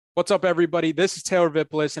What's up, everybody? This is Taylor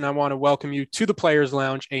Vippolis, and I want to welcome you to the Players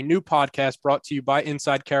Lounge, a new podcast brought to you by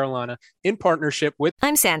Inside Carolina in partnership with.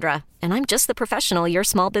 I'm Sandra, and I'm just the professional your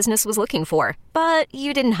small business was looking for. But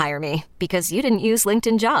you didn't hire me because you didn't use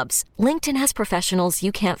LinkedIn Jobs. LinkedIn has professionals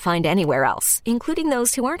you can't find anywhere else, including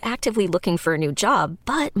those who aren't actively looking for a new job,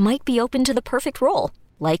 but might be open to the perfect role,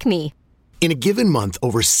 like me. In a given month,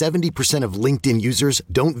 over 70% of LinkedIn users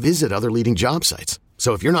don't visit other leading job sites.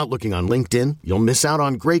 So if you're not looking on LinkedIn, you'll miss out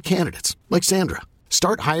on great candidates like Sandra.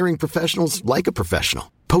 Start hiring professionals like a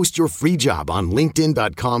professional. Post your free job on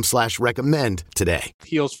linkedin.com/recommend today.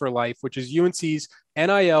 Heels for Life, which is UNC's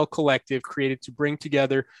NIL collective created to bring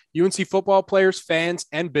together UNC football players, fans,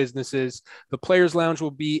 and businesses. The Players Lounge will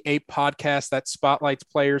be a podcast that spotlights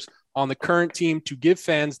players on the current team to give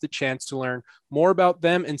fans the chance to learn more about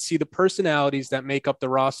them and see the personalities that make up the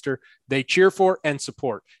roster they cheer for and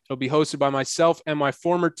support. It'll be hosted by myself and my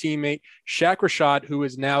former teammate, Shaq Rashad, who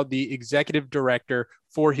is now the executive director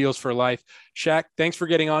for Heels for Life. Shaq, thanks for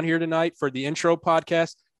getting on here tonight for the intro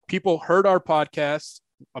podcast. People heard our podcast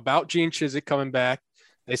about Gene Chizik coming back.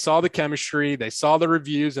 They saw the chemistry, they saw the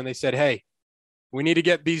reviews, and they said, hey, we need to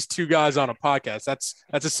get these two guys on a podcast. That's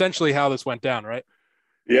essentially how this went down, right?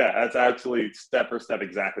 Yeah, that's actually step for step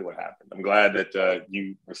exactly what happened. I'm glad that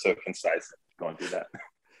you were so concise going through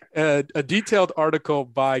that. A detailed article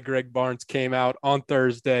by Greg Barnes came out on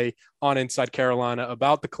Thursday on Inside Carolina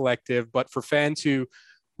about the collective, but for fans who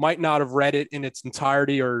might not have read it in its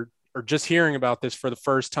entirety or just hearing about this for the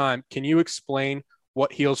first time, can you explain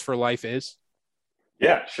what Heels for Life is?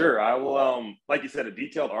 Yeah, sure. I will, like you said, a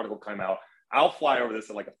detailed article came out. I'll fly over this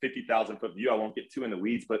at like a 50,000 foot view. I won't get too in the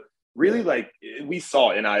weeds, but really, like, we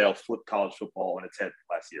saw NIL flip college football on its head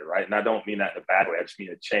last year, right? And I don't mean that in a bad way. I just mean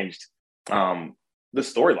it changed the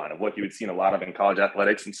storyline of what you had seen a lot of in college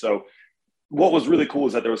athletics. And so what was really cool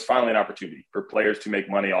is that there was finally an opportunity for players to make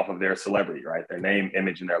money off of their celebrity, right? Their name,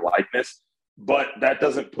 image, and their likeness. But that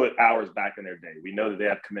doesn't put hours back in their day. We know that they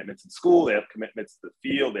have commitments in school. They have commitments to the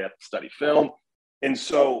field. They have to study film. And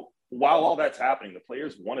so while all that's happening, the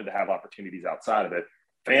players wanted to have opportunities outside of it.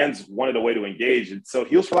 Fans wanted a way to engage. And so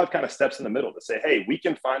Heels for Life kind of steps in the middle to say, hey, we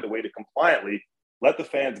can find a way to compliantly let the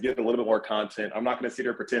fans get a little bit more content. I'm not going to sit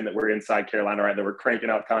here and pretend that we're Inside Carolina, right? That we're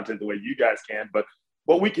cranking out content the way you guys can. But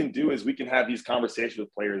what we can do is we can have these conversations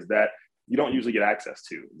with players that you don't usually get access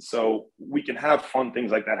to. So we can have fun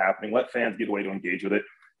things like that happening, let fans get a way to engage with it.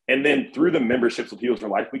 And then through the memberships with Heels for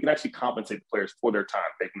Life, we can actually compensate the players for their time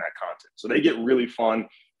making that content. So they get really fun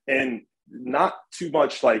and not too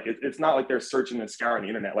much like it's not like they're searching and scouring the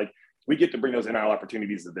internet. Like, we get to bring those NIL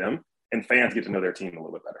opportunities to them, and fans get to know their team a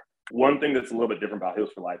little bit better. One thing that's a little bit different about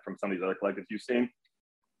Heels for Life from some of these other collectives you've seen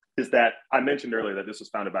is that I mentioned earlier that this was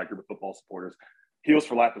founded by a group of football supporters. Heels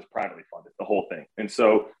for Life is privately funded, the whole thing. And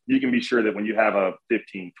so you can be sure that when you have a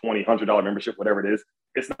 $15, $20, $100 membership, whatever it is,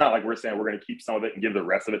 it's not like we're saying we're going to keep some of it and give the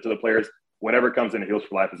rest of it to the players. Whatever comes into Heels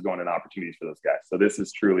for Life is going in opportunities for those guys. So this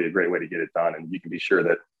is truly a great way to get it done. And you can be sure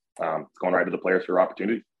that it's going right to the players for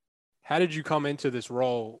opportunities. How did you come into this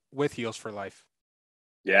role with Heels for Life?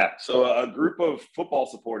 Yeah, so a group of football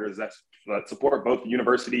supporters that support both the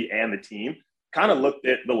university and the team kind of looked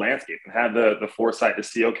at the landscape and had the foresight to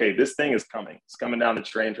see, okay, this thing is coming. It's coming down the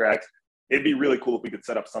train tracks. It'd be really cool if we could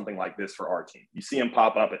set up something like this for our team. You see them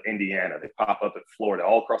pop up at Indiana. They pop up at Florida,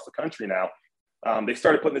 all across the country now. They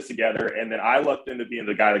started putting this together, and then I lucked into being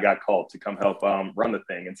the guy that got called to come help run the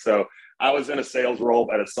thing. And so I was in a sales role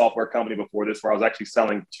at a software company before this where I was actually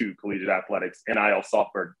selling to collegiate athletics, NIL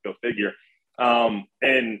software, go figure.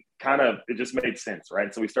 And kind of it just made sense,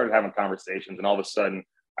 right? So we started having conversations, and all of a sudden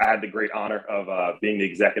I had the great honor of being the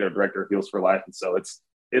executive director of Heels for Life. And so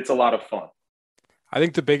it's a lot of fun. I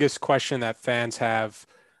think the biggest question that fans have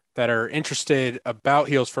that are interested about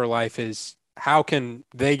Heels for Life is how can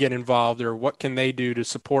they get involved, or what can they do to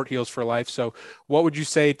support Heels for Life? So what would you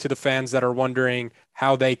say to the fans that are wondering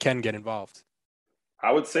how they can get involved?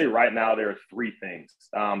 I would say right now there are three things.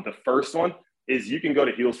 The first one is you can go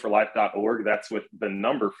to heelsforlife.org. That's with the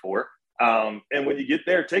number 4. And when you get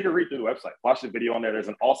there, take a read through the website. Watch the video on there. There's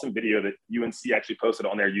an awesome video that UNC actually posted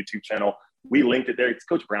on their YouTube channel. We linked it there. It's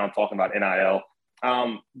Coach Brown talking about NIL.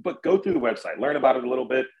 But go through the website, learn about it a little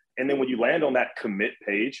bit. And then when you land on that commit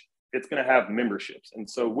page, it's going to have memberships. And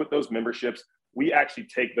so with those memberships, we actually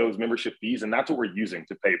take those membership fees, and that's what we're using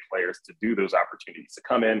to pay players to do those opportunities, to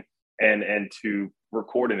come in and to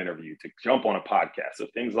record an interview, to jump on a podcast. So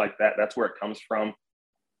things like that, that's where it comes from.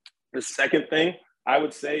 The second thing I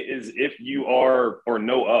would say is if you are or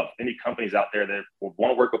know of any companies out there that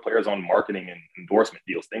want to work with players on marketing and endorsement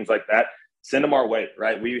deals, things like that, send them our way,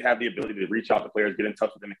 right? We have the ability to reach out to players, get in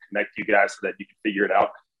touch with them, and connect you guys so that you can figure it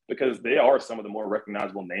out. because they are some of the more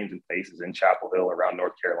recognizable names and faces in Chapel Hill around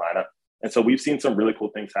North Carolina. And so we've seen some really cool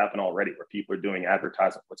things happen already where people are doing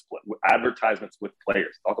advertisements with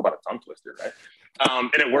players. Talk about a tongue twister, right?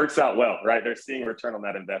 And it works out well, right? They're seeing a return on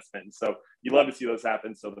that investment. And so you love to see those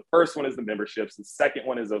happen. So the first one is the memberships. The second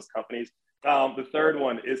one is those companies. The third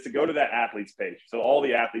one is to go to that athletes page. So all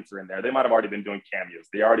the athletes are in there. They might have already been doing cameos.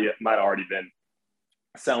 They might have already been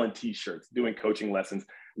selling T-shirts, doing coaching lessons.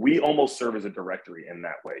 We almost serve as a directory in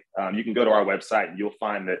that way. You can go to our website and you'll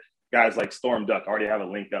find that guys like Storm Duck already have a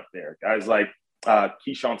link up there. Guys like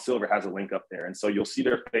Keyshawn Silver has a link up there. And so you'll see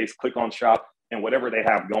their face, click on shop, and whatever they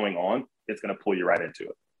have going on, it's going to pull you right into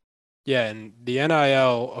it. Yeah, and the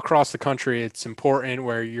NIL across the country, it's important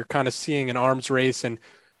where you're kind of seeing an arms race and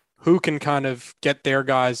who can kind of get their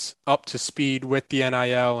guys up to speed with the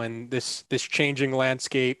NIL and this changing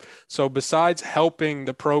landscape. So besides helping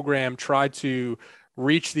the program try to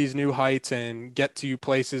reach these new heights and get to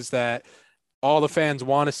places that all the fans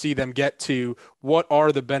want to see them get to, what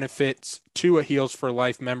are the benefits to a Heels for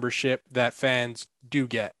Life membership that fans do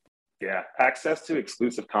get? Yeah, access to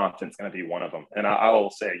exclusive content is going to be one of them. And I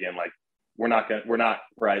will say again, like, we're not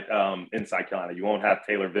inside Carolina. You won't have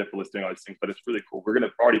Taylor Vippolis doing all these things, but it's really cool. We're going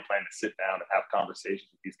to already plan to sit down and have conversations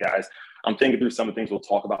with these guys. I'm thinking through some of the things we'll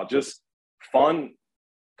talk about, just fun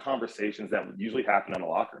conversations that would usually happen in a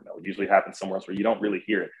locker room, that would usually happen somewhere else where you don't really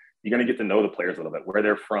hear it. You're going to get to know the players a little bit, where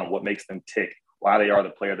they're from, what makes them tick, why they are the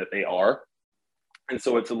player that they are. And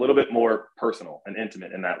so it's a little bit more personal and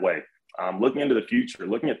intimate in that way. Looking into the future,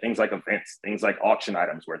 looking at things like events, things like auction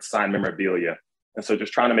items where it's signed memorabilia. And so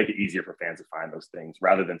just trying to make it easier for fans to find those things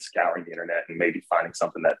rather than scouring the internet and maybe finding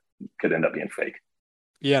something that could end up being fake.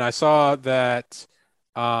 Yeah, and I saw that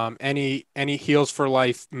any Heels for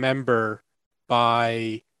Life member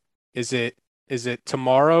by, is it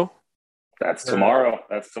tomorrow? That's tomorrow.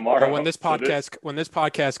 When this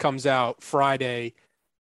podcast comes out Friday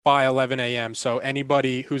by 11 a.m. So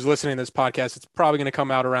anybody who's listening to this podcast, it's probably going to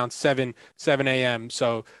come out around 7 a.m.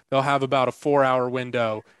 So they'll have about a 4-hour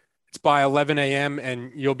window. It's by 11 a.m.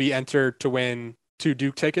 and you'll be entered to win 2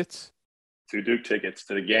 Duke tickets. 2 Duke tickets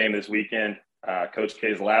to the game this weekend. Coach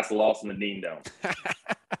K's last loss in the Dean Dome.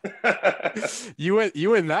 You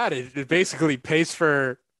win that. It basically pays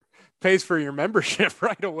for your membership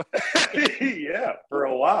right away. Yeah, for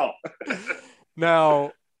a while.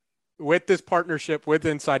 Now, with this partnership with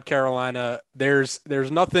Inside Carolina, there's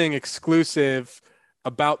nothing exclusive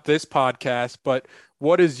about this podcast, but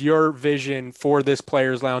what is your vision for this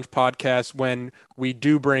Players Lounge podcast when we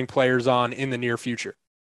do bring players on in the near future?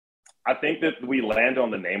 I think that we land on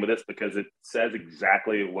the name of this because it says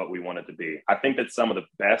exactly what we want it to be. I think that some of the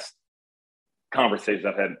best conversations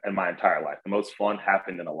I've had in my entire life, the most fun,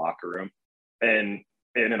 happened in a locker room and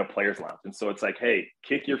in a player's lounge. And so it's like, hey,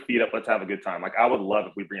 kick your feet up. Let's have a good time. Like, I would love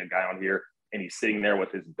if we bring a guy on here and he's sitting there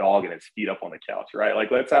with his dog and his feet up on the couch, right? Like,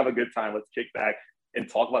 let's have a good time. Let's kick back and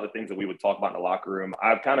talk about the things that we would talk about in the locker room.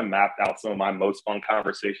 I've kind of mapped out some of my most fun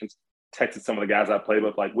conversations, texted some of the guys I played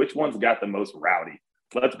with, like, which ones got the most rowdy?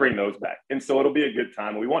 Let's bring those back. And so it'll be a good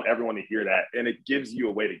time. We want everyone to hear that. And it gives you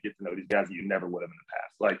a way to get to know these guys that you never would have in the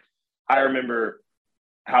past. Like, I remember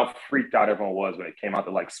how freaked out everyone was when it came out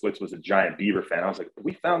that, like, Switz was a giant Beaver fan. I was like,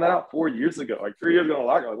 we found that out 4 years ago, like 3 years ago in the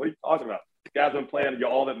locker room. Like, what are you talking about? The guys been playing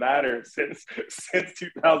All That Matters since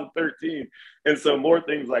 2013. And so more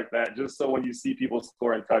things like that, just so when you see people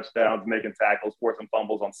scoring touchdowns, making tackles, forcing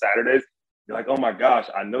fumbles on Saturdays, you're like, oh my gosh,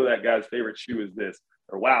 I know that guy's favorite shoe is this.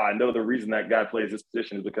 Or wow, I know the reason that guy plays this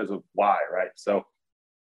position is because of why, right? So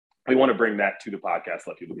we want to bring that to the podcast,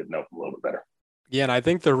 let people get to know them a little bit better. Yeah, and I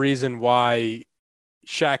think the reason why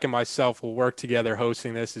Shaq and myself will work together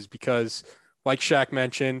hosting this is because, like Shaq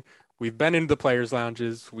mentioned, we've been in the players'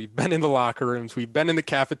 lounges, we've been in the locker rooms, we've been in the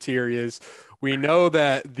cafeterias. We know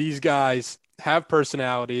that these guys have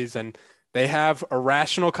personalities and they have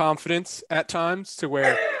irrational confidence at times to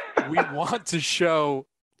where we want to show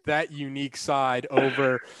that unique side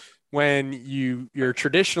over when you're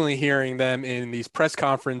traditionally hearing them in these press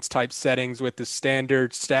conference type settings with the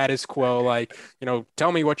standard status quo, like,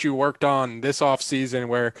 tell me what you worked on this off season,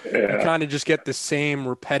 where you kind of just get the same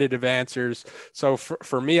repetitive answers. So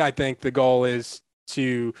for me, I think the goal is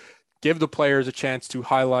to give the players a chance to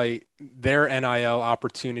highlight their NIL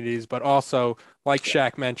opportunities, but also, like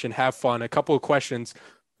Shaq mentioned, have fun. A couple of questions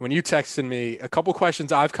when you texted me, a couple of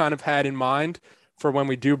questions I've kind of had in mind for when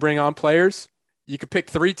we do bring on players. You could pick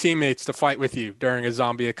 3 teammates to fight with you during a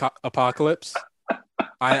zombie apocalypse.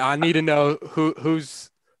 I need to know who's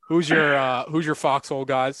your foxhole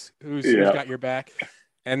guys, who's got your back.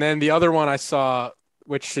 And then the other one I saw,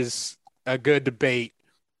 which is a good debate,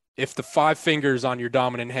 if the 5 fingers on your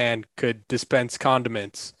dominant hand could dispense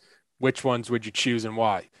condiments, which ones would you choose and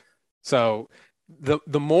why? So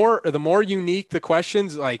the more unique the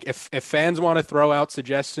questions, like if fans want to throw out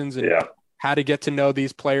suggestions and how to get to know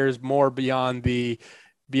these players more beyond the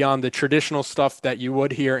traditional stuff that you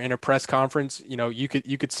would hear in a press conference, you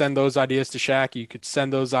could send those ideas to Shaq, you could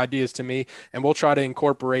send those ideas to me, and we'll try to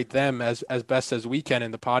incorporate them as best as we can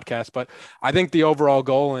in the podcast. But I think the overall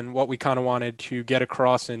goal and what we kind of wanted to get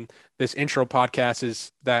across in this intro podcast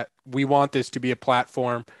is that we want this to be a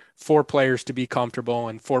platform for players to be comfortable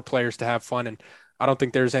and for players to have fun. And I don't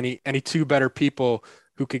think there's any two better people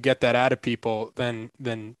who could get that out of people than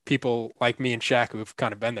people like me and Shaq who've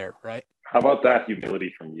kind of been there, right? How about that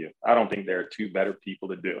humility from you? I don't think there are two better people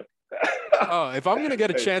to do it. Oh, if I'm going to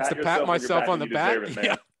get a chance to pat myself on the back,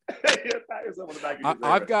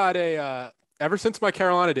 I've got ever since my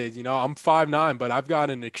Carolina days, I'm 5'9", but I've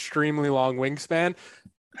got an extremely long wingspan.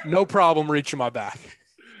 No problem reaching my back.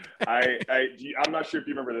 I'm not sure if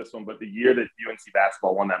you remember this one, but the year that UNC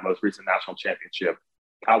basketball won that most recent national championship,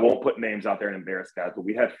 I won't put names out there and embarrass guys, but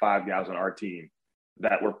we had 5 guys on our team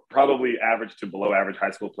that were probably average to below average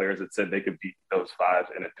high school players that said they could beat those 5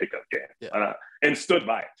 in a pickup game, and stood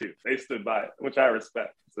by it too. They stood by it, which I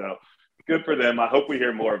respect. So good for them. I hope we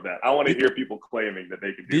hear more of that. I want to hear people claiming that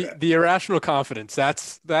they can do that. The irrational confidence,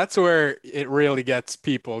 that's where it really gets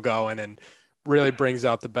people going and really brings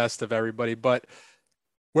out the best of everybody. But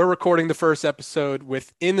we're recording the first episode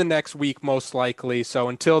within the next week, most likely. So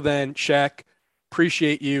until then, Shaq,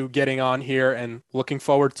 appreciate you getting on here and looking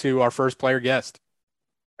forward to our first player guest.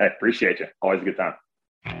 I appreciate you. Always a good time.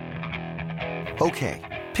 Okay,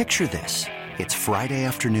 picture this. It's Friday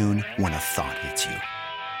afternoon when a thought hits you.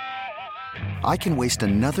 I can waste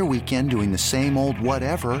another weekend doing the same old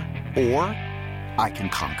whatever, or I can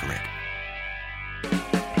conquer it.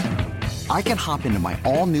 I can hop into my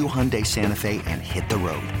all-new Hyundai Santa Fe and hit the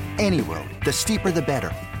road. Any road. The steeper, the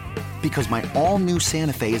better. Because my all-new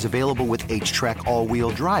Santa Fe is available with H-Track all-wheel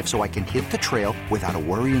drive, so I can hit the trail without a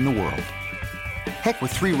worry in the world. Heck,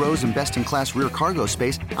 with 3 rows and best-in-class rear cargo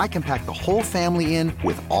space, I can pack the whole family in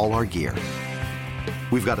with all our gear.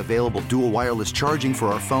 We've got available dual wireless charging for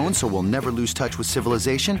our phones, so we'll never lose touch with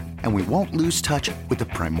civilization, and we won't lose touch with the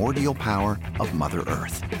primordial power of Mother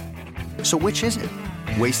Earth. So which is it?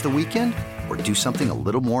 Waste the weekend or do something a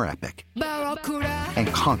little more epic? And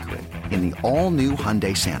conquer it in the all-new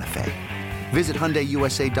Hyundai Santa Fe. Visit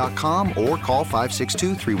HyundaiUSA.com or call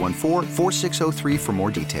 562-314-4603 for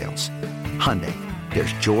more details. Hyundai,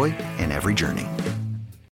 there's joy in every journey.